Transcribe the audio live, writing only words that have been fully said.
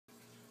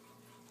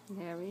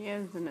There he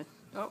is in the...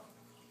 Oh.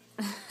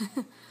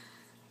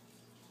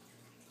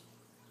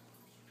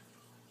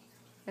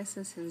 This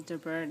is his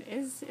bird.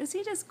 Is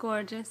he just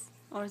gorgeous?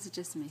 Or is it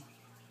just me?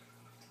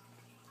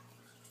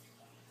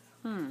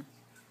 Yeah,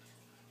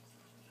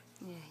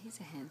 he's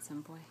a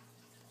handsome boy.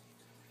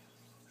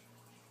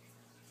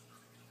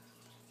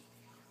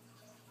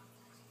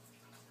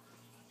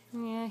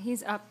 Yeah,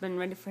 he's up and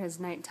ready for his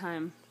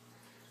nighttime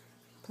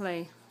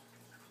play.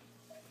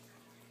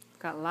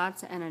 Got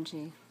lots of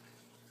energy.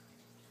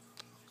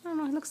 I don't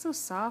know, he looks so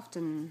soft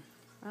and,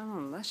 I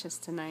don't know, luscious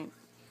tonight.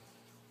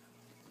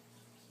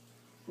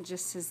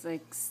 Just his,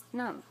 like,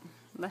 not,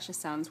 luscious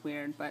sounds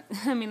weird, but,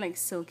 I mean, like,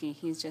 silky.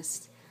 He's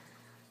just,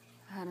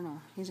 I don't know,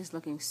 he's just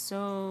looking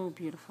so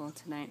beautiful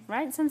tonight.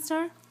 Right,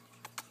 Sunstar?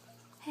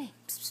 Hey,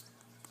 psst, psst.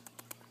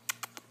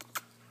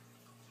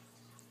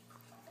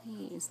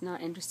 He is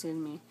not interested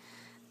in me.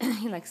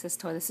 He likes this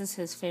toy. This is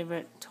his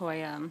favorite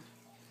toy,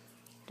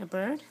 the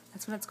bird.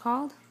 That's what it's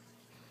called.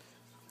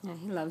 Yeah,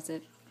 he loves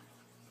it.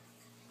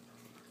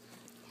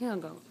 He'll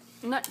go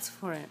nuts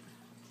for it.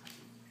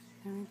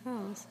 There he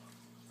goes.